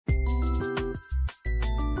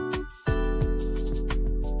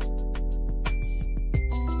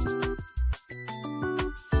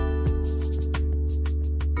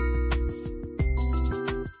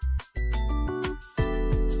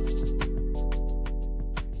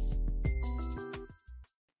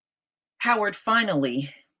Howard finally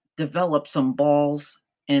developed some balls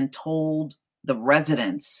and told the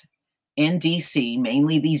residents in DC,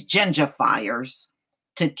 mainly these gentrifiers,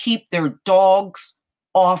 to keep their dogs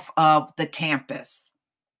off of the campus.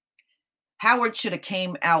 Howard should have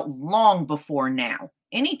came out long before now.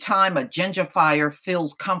 Anytime a gentrifier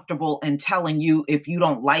feels comfortable in telling you if you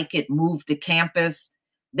don't like it, move to campus,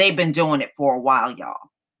 they've been doing it for a while, y'all.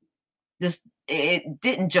 It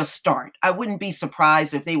didn't just start. I wouldn't be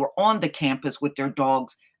surprised if they were on the campus with their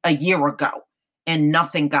dogs a year ago and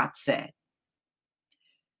nothing got said.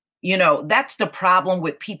 You know, that's the problem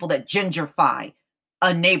with people that gentrify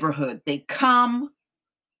a neighborhood. They come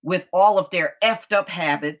with all of their effed up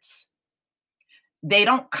habits. They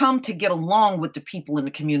don't come to get along with the people in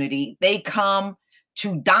the community. They come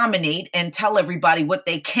to dominate and tell everybody what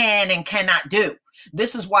they can and cannot do.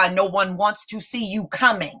 This is why no one wants to see you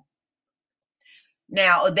coming.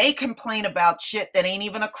 Now, they complain about shit that ain't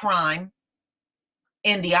even a crime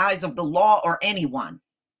in the eyes of the law or anyone.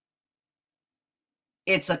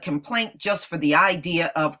 It's a complaint just for the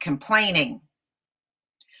idea of complaining.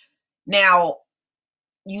 Now,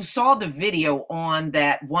 you saw the video on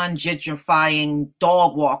that one gentrifying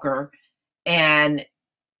dog walker and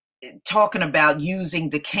talking about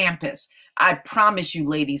using the campus. I promise you,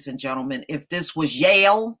 ladies and gentlemen, if this was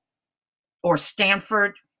Yale or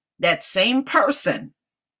Stanford, that same person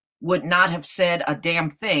would not have said a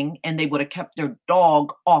damn thing and they would have kept their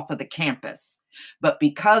dog off of the campus. But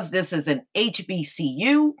because this is an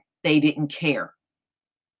HBCU, they didn't care.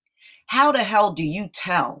 How the hell do you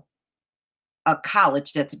tell a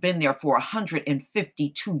college that's been there for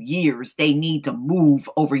 152 years they need to move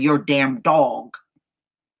over your damn dog?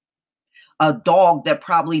 A dog that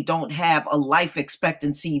probably don't have a life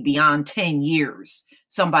expectancy beyond 10 years.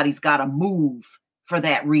 Somebody's got to move for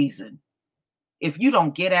that reason. If you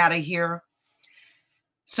don't get out of here.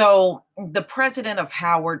 So the president of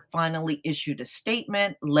Howard finally issued a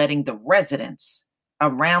statement letting the residents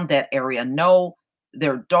around that area know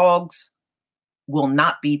their dogs will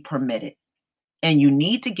not be permitted. And you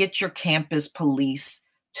need to get your campus police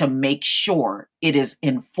to make sure it is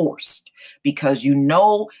enforced, because you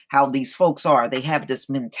know how these folks are. They have this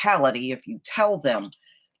mentality. If you tell them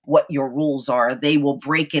what your rules are, they will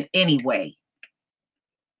break it anyway,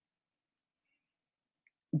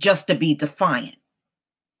 just to be defiant.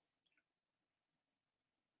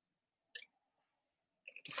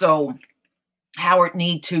 So Howard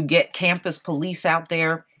need to get campus police out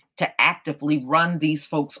there to actively run these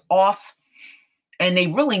folks off. And they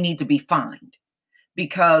really need to be fined,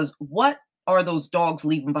 because what are those dogs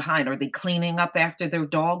leaving behind? Are they cleaning up after their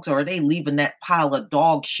dogs, or are they leaving that pile of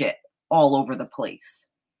dog shit all over the place?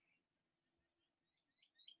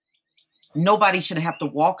 Nobody should have to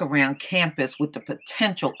walk around campus with the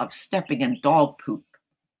potential of stepping in dog poop.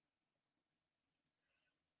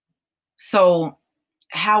 So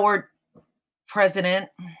Howard president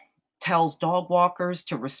tells dog walkers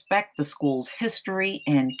to respect the school's history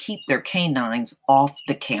and keep their canines off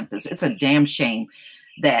the campus. It's a damn shame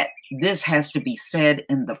that this has to be said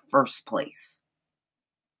in the first place.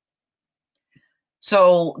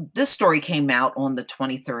 So this story came out on the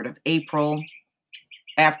 23rd of April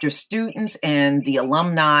after students and the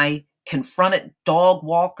alumni confronted dog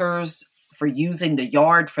walkers for using the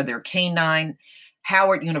yard for their canine.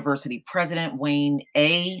 Howard University President Wayne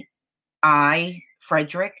A.I.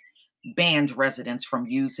 Frederick banned residents from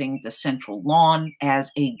using the central lawn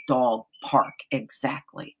as a dog park.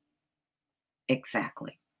 Exactly.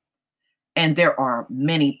 And there are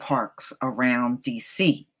many parks around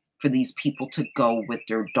DC for these people to go with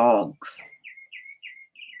their dogs.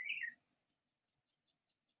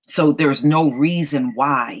 So there's no reason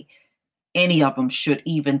why any of them should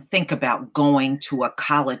even think about going to a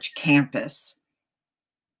college campus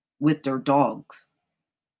with their dogs.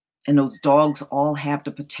 And those dogs all have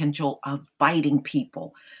the potential of biting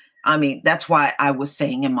people. I mean, that's why I was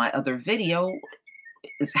saying in my other video,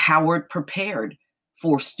 is Howard prepared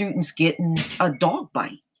for students getting a dog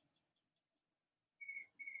bite?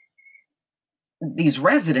 These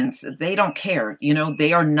residents, they don't care. You know,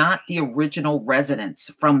 they are not the original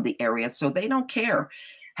residents from the area, so they don't care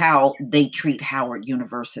how they treat Howard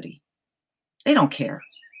University. They don't care.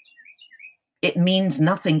 It means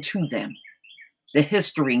nothing to them. The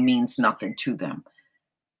history means nothing to them.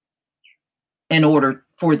 In order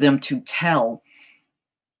for them to tell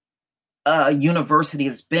a university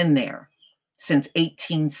has been there since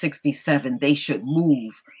 1867, they should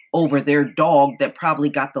move over their dog that probably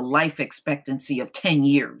got the life expectancy of 10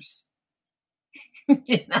 years.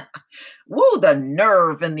 You know? Woo, the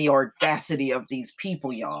nerve and the audacity of these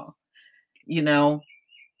people, y'all. You know?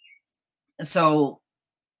 So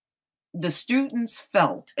The students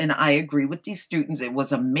felt, and I agree with these students, it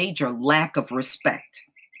was a major lack of respect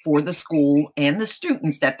for the school and the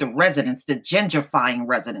students that the residents, the gentrifying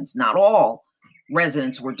residents, not all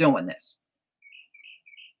residents were doing this.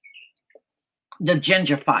 The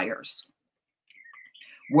gentrifiers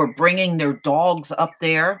were bringing their dogs up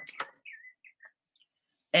there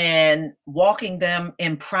and walking them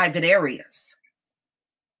in private areas.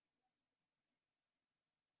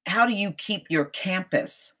 How do you keep your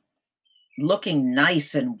campus looking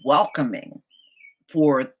nice and welcoming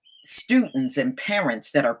for students and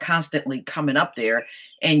parents that are constantly coming up there,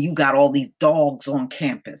 and you got all these dogs on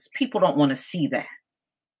campus? People don't want to see that.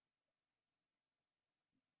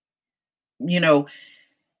 You know,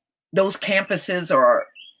 those campuses are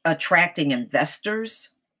attracting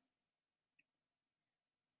investors,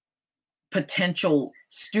 potential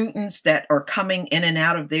students that are coming in and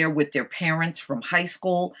out of there with their parents from high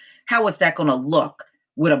school. How is that going to look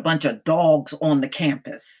with a bunch of dogs on the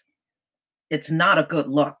campus? It's not a good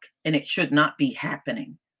look, and it should not be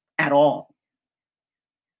happening at all.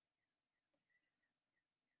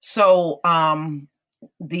 So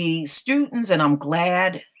the students, and I'm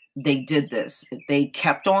glad they did this, they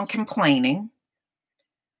kept on complaining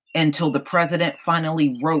until the president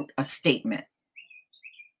finally wrote a statement.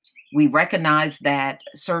 We recognize that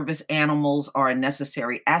service animals are a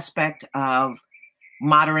necessary aspect of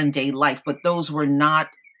modern day life, but those were not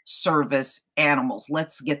service animals.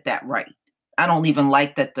 Let's get that right. I don't even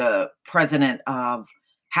like that the president of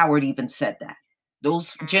Howard even said that.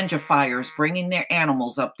 Those gentrifiers bringing their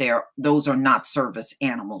animals up there, those are not service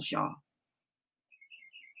animals, y'all.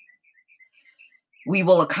 We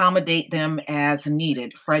will accommodate them as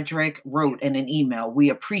needed, Frederick wrote in an email.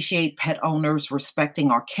 We appreciate pet owners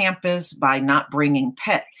respecting our campus by not bringing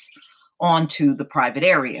pets onto the private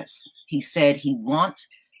areas. He said he wants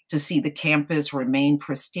to see the campus remain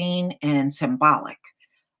pristine and symbolic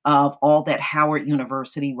of all that Howard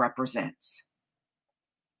University represents.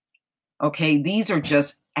 Okay, these are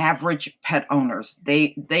just average pet owners.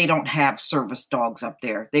 They don't have service dogs up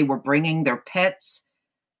there. They were bringing their pets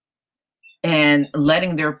and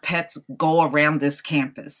letting their pets go around this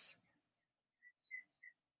campus.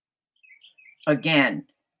 Again,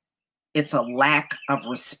 it's a lack of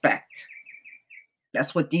respect.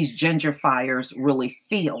 That's what these gentrifiers really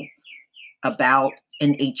feel about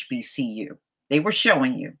an HBCU. They were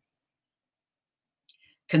showing you.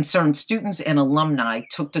 Concerned students and alumni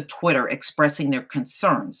took to Twitter expressing their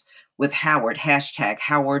concerns with Howard, hashtag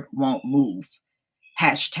Howard won't move,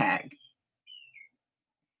 hashtag.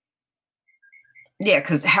 Yeah,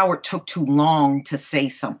 because Howard took too long to say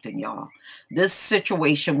something, y'all. This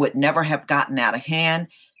situation would never have gotten out of hand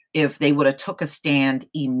if they would have took a stand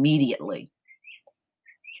immediately.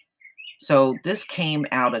 So this came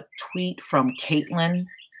out a tweet from Caitlin,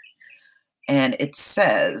 and it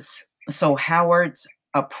says, so Howard's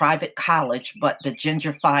a private college, but the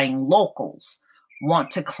gentrifying locals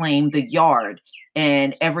want to claim the yard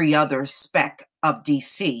and every other speck of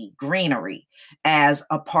DC greenery as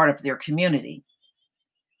a part of their community.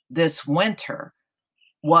 This winter,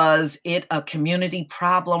 was it a community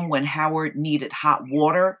problem when Howard needed hot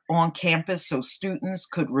water on campus so students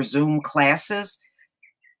could resume classes?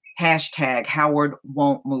 Hashtag Howard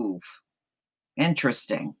won't move.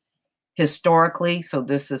 Interesting. Historically, so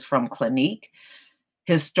this is from Clinique.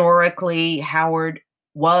 Historically, Howard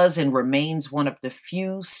was and remains one of the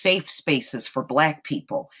few safe spaces for Black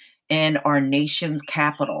people in our nation's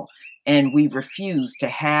capital, and we refuse to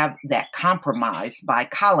have that compromised by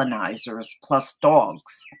colonizers plus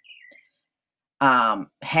dogs.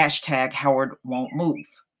 Hashtag Howard won't move.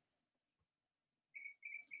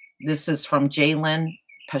 This is from Jalen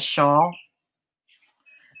Pashal.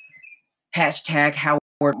 Hashtag Howard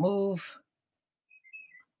move.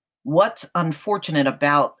 What's unfortunate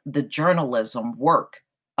about the journalism work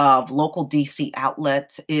of local DC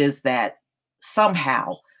outlets is that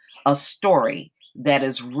somehow a story that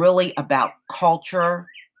is really about culture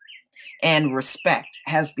and respect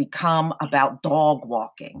has become about dog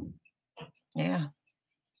walking. Yeah.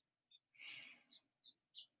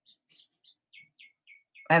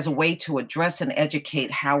 As a way to address and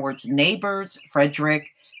educate Howard's neighbors,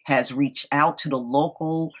 Frederick has reached out to the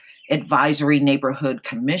local Advisory Neighborhood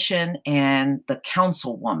Commission and the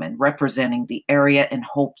councilwoman representing the area in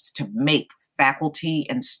hopes to make faculty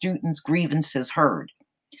and students' grievances heard.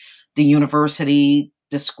 The university,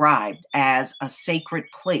 described as a sacred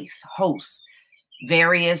place, hosts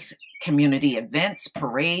various community events,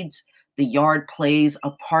 parades. The yard plays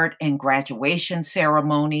a part in graduation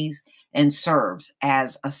ceremonies and serves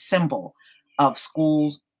as a symbol of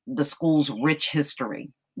the school's rich history.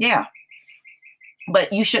 Yeah.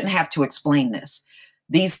 But you shouldn't have to explain this.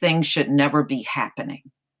 These things should never be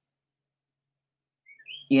happening.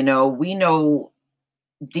 You know, we know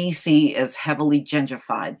DC is heavily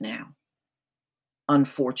gentrified now,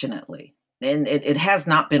 unfortunately. And it has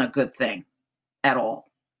not been a good thing at all.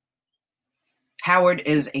 Howard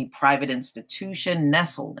is a private institution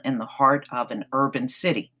nestled in the heart of an urban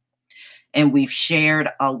city. And we've shared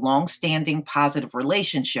a long-standing positive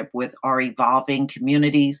relationship with our evolving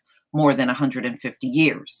communities more than 150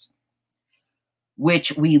 years,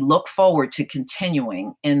 which we look forward to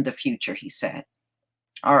continuing in the future, he said.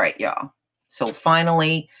 All right, y'all. So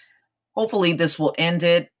finally, hopefully this will end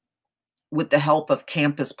it with the help of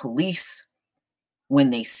campus police when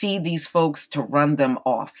they see these folks to run them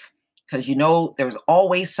off. Because, you know, there's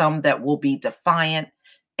always some that will be defiant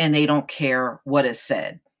and they don't care what is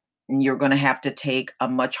said. And you're going to have to take a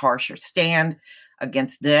much harsher stand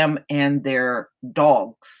against them and their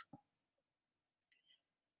dogs.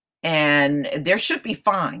 And there should be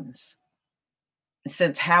fines.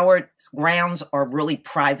 Since Howard's grounds are really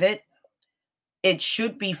private, it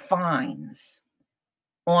should be fines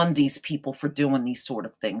on these people for doing these sort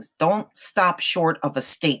of things. Don't stop short of a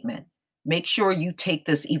statement. Make sure you take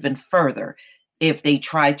this even further if they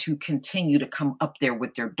try to continue to come up there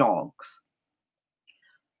with their dogs.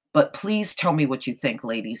 But please tell me what you think,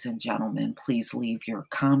 ladies and gentlemen. Please leave your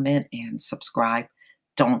comment and subscribe.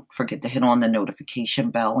 Don't forget to hit on the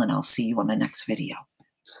notification bell, and I'll see you on the next video.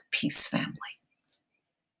 Peace, family.